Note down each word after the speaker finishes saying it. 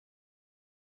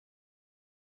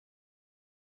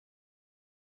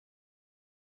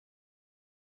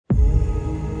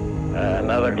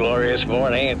another glorious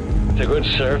morning. It's a good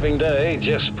surfing day.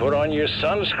 Just put on your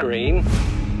sunscreen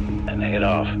and head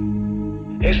off.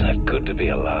 Isn't it good to be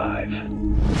alive?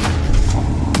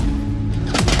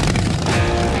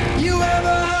 You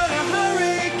ever heard of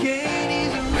hurricane?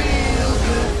 He's a real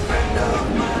good friend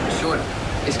of mine. Sure,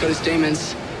 he's got his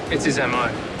demons. It's his MO.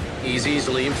 He's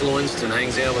easily influenced and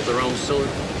hangs out with the wrong sort.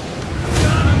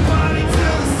 Gonna party till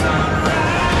the sunrise.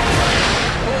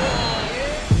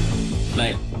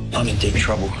 Mate, I'm in deep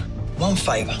trouble. One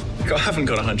favour. I haven't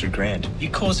got 100 grand.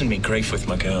 You're causing me grief with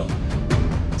my girl.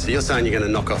 So you're saying you're going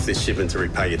to knock off this shipment to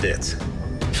repay your debts?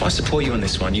 If I support you on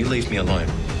this one, you leave me alone.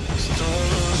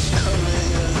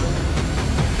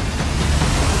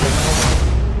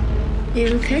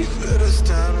 You okay?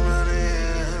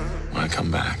 When I come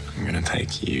back, I'm going to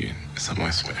take you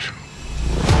somewhere special.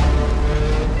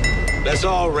 Let's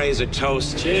all raise a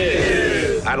toast.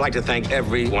 Cheers! I'd like to thank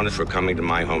everyone for coming to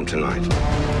my home tonight.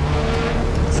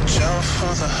 Watch out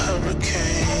for the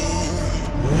hurricane.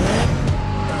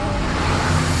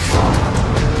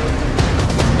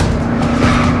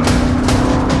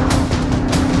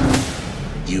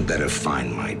 You better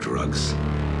find my drugs.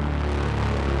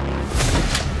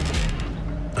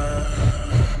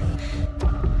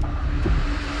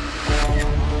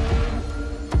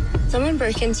 Someone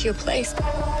broke into your place.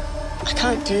 I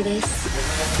can't do this.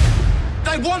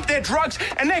 They want their drugs,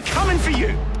 and they're coming for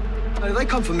you. No, they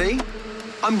come for me.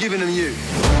 I'm giving them you.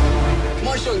 Come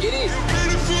on, Sean, get in.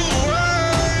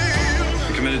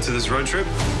 You committed to this road trip?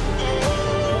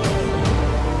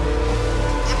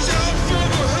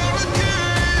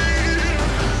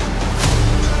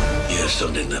 You have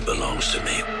something that belongs to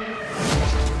me.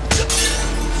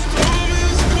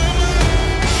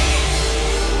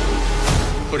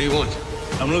 What do you want?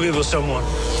 I'm looking for someone.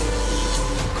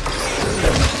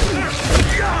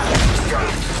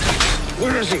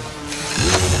 Where is he?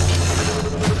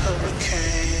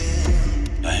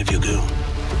 I have your girl.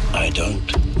 I don't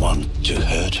want to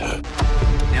hurt her.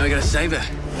 Now we gotta save her.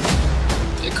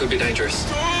 It could be dangerous.